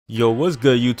Yo, what's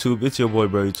good YouTube? It's your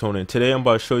boy Tony, and today I'm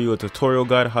about to show you a tutorial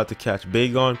guide on how to catch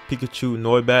Bagon, Pikachu,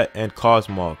 Noibat, and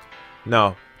Cosmog.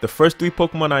 Now, the first 3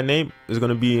 Pokemon I named is going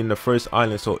to be in the first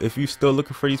island, so if you're still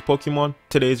looking for these Pokemon,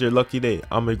 today's your lucky day.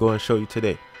 I'm going to go and show you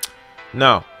today.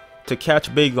 Now, to catch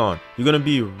Bagon, you're going to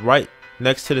be right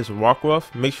next to this rock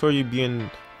ruff. Make sure you be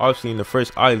obviously in the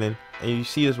first island, and you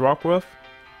see this rock ruff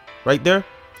right there.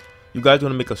 You guys are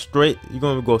going to make you're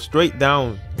going to go straight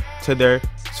down to there.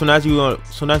 Soon as you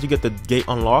get the gate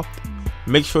unlocked,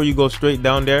 make sure you go straight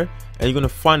down there, and you're gonna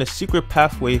find a secret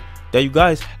pathway that you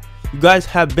guys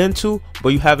have been to, but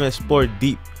you haven't explored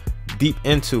deep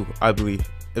into, I believe,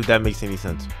 if that makes any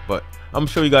sense. But I'm gonna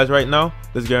show you guys right now.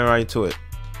 Let's get right into it.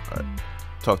 All right,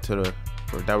 talk to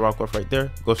that rock off right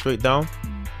there. Go straight down.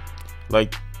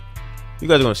 Like, you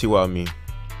guys are gonna see what I mean.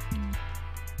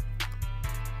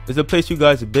 It's a place you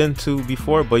guys have been to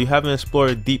before, but you haven't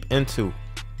explored deep into.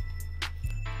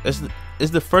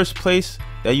 It's the first place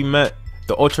that you met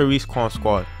the Ultra Respawn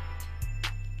Squad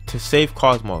to save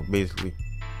Cosmog, basically.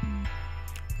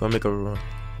 Gonna make a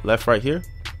left right here.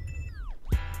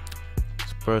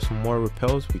 Spur some more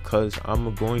repels because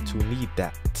I'm going to need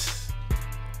that.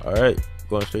 Alright,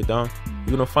 going straight down.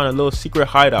 You're gonna find a little secret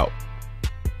hideout.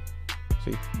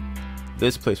 See?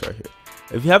 This place right here.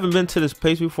 If you haven't been to this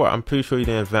place before, I'm pretty sure you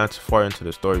didn't advance far into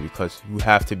the story because you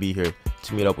have to be here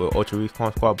to meet up with Ultra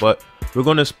Respawn Squad. But we're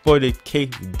going to explore the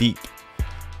cave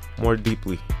more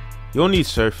deeply. You don't need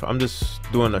surf. I'm just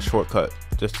doing a shortcut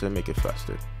just to make it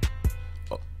faster.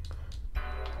 Oh.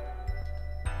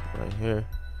 Right here.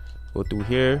 Go through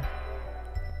here.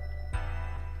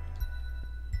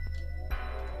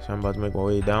 So I'm about to make my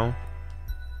way down.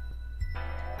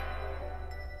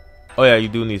 Oh yeah, you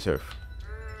do need surf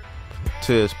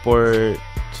to explore,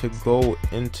 to go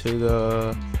into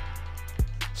the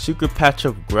secret patch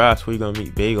of grass where you're gonna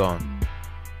meet Bagon.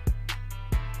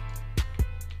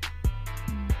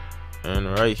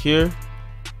 And right here,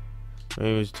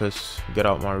 maybe just get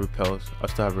out my repels. I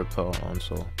still have repel on,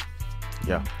 so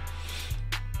yeah,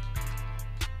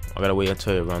 I gotta wait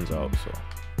until it runs out. So,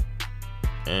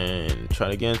 and try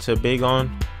to get into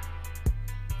Bagon.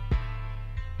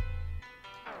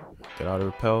 Get out of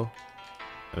repel.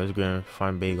 Let's go and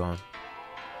find Bagon.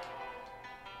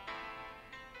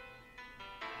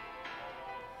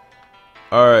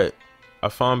 Alright, I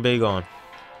found Bagon.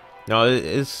 Now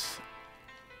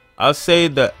I'll say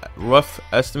the rough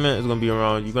estimate is gonna be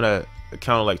around, you're gonna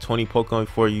encounter like 20 Pokemon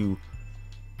before you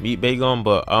meet Bagon,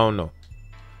 but I don't know.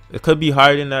 It could be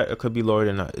higher than that, it could be lower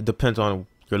than that. It depends on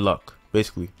your luck,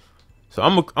 basically. So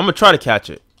I'm gonna try to catch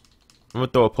it. I'm gonna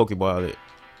throw a Pokeball at it.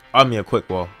 I mean a quick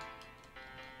ball.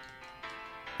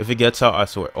 If it gets out, I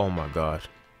swear, oh my god.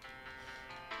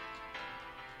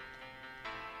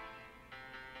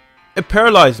 It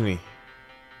paralyzed me.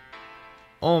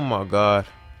 Oh my god.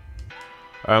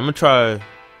 Alright, I'm gonna try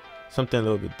something a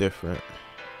little bit different.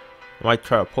 I might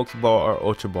try a Pokeball or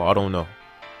Ultra Ball, I don't know.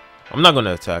 I'm not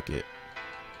gonna attack it.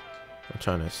 I'm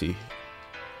trying to see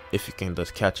if you can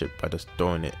just catch it by just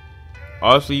throwing it.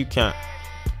 Obviously you can't.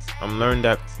 I'm learning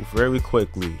that very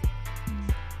quickly.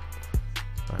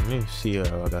 Let me see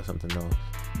if I got something else.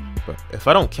 But if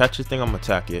I don't catch this thing, I'm gonna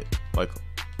attack it. Like,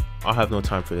 I'll have no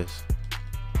time for this.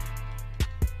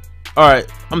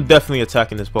 Alright, I'm definitely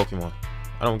attacking this Pokemon.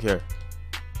 I don't care.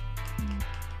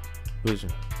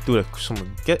 Do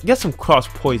someone get some cross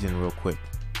poison real quick.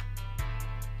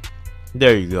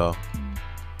 There you go.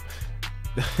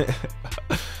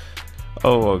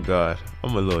 Oh my god,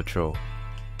 I'm a little troll.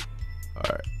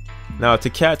 Alright. Now to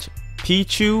catch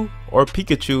Pichu or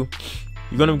Pikachu,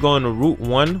 you're gonna go on to Route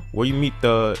 1 where you meet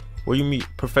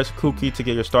Professor Kuki to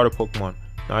get your starter Pokemon.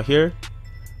 Now here,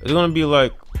 it's gonna be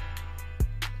like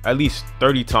at least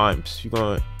 30 times you're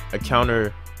gonna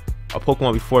encounter a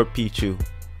Pokemon before Pichu.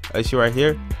 I see right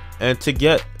here. And to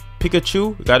get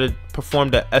Pikachu, you gotta perform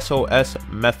the SOS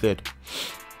method,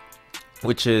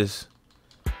 which is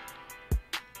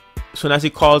as soon as he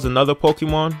calls another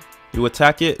Pokemon, you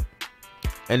attack it,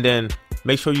 and then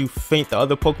make sure you faint the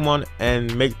other Pokemon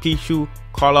and make Pichu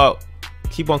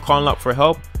keep on calling out for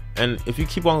help. And if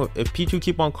Pichu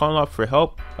keep on calling out for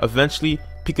help, eventually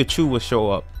Pikachu will show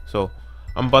up. So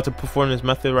I'm about to perform this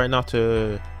method right now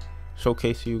to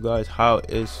showcase to you guys how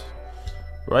it is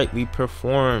rightly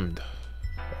performed.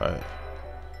 Alright,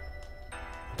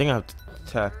 I think I have to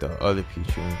attack the other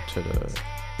Pichu to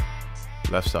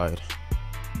the left side.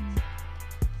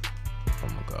 Oh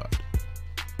my god.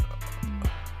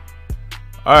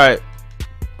 Alright,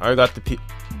 I already got the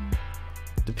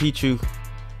Pichu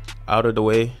out of the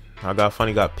way. I got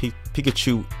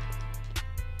Pikachu,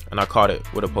 and I caught it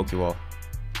with a Pokeball.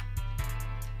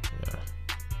 Yeah.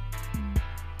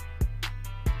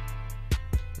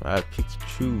 Add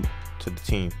Pikachu to the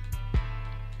team.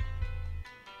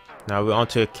 Now we're on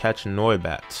to catch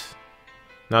Noibat.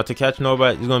 Now to catch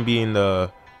Noibat is gonna be in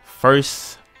the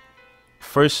first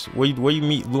where you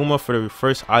meet Luma for the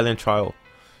first island trial.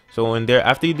 So in there,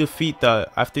 after you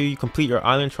complete your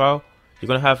island trial, you're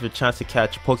gonna have a chance to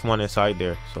catch Pokemon inside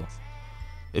there. So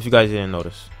if you guys didn't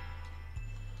notice,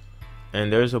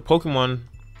 and there's a Pokemon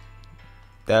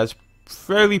that's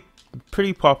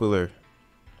pretty popular,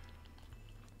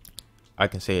 I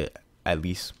can say it at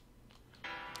least.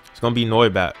 It's gonna be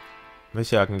Noibat. Let me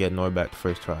see if I can get Noibat the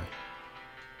first try.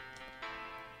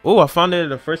 Oh, I found it in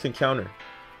the first encounter.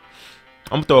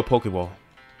 I'm gonna throw a Pokeball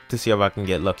to see if I can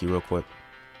get lucky real quick.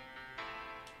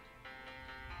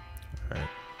 Alright.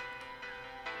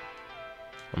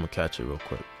 I'm gonna catch it real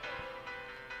quick.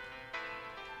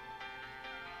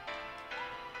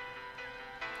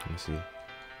 Let me see.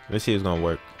 Let me see if it's gonna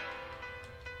work.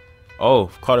 Oh,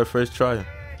 caught it first try.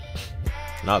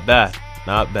 Not bad.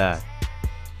 Not bad.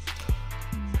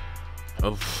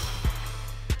 Oh.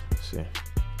 Let's see.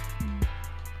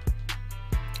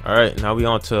 Alright, now we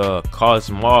on to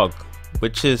Cosmog,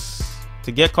 which is,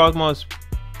 to get Cosmog is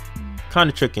kind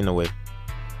of tricky in a way.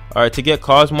 Alright, to get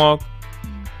Cosmog,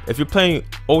 if you're playing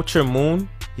Ultra Moon,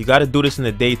 you got to do this in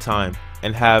the daytime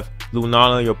and have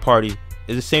Lunala in your party.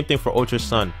 It's the same thing for Ultra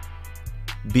Sun.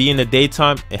 Be in the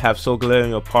daytime and have Solgaleo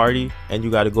in your party, and you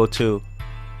got to go to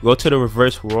the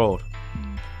reverse world.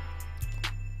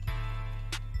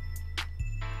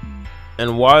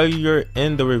 And while you're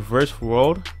in the reverse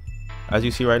world, as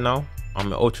you see right now, I'm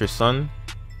an Ultra Sun,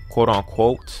 quote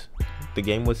unquote, the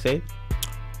game would say.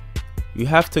 You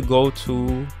have to go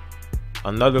to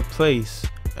another place,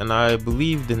 and I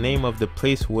believe the name of the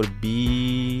place would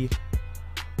be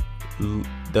the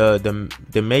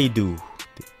Meidu.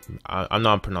 I'm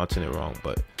not pronouncing it wrong,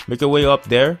 but make your way up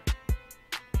there,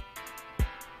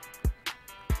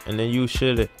 and then you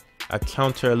should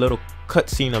encounter a little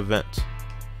cutscene event.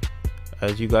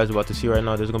 As you guys are about to see right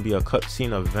now, there's gonna be a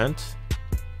cutscene event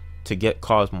to get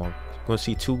Cosmog. You're gonna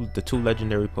see the two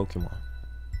legendary Pokemon.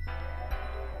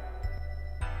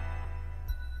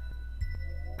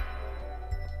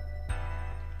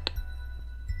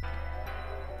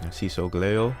 I see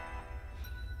Solgaleo.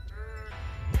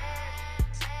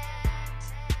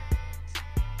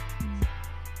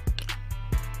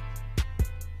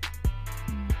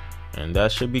 And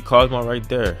that should be Cosmog right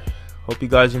there. Hope you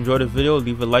guys enjoyed the video.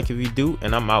 Leave a like if you do,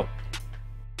 and I'm out.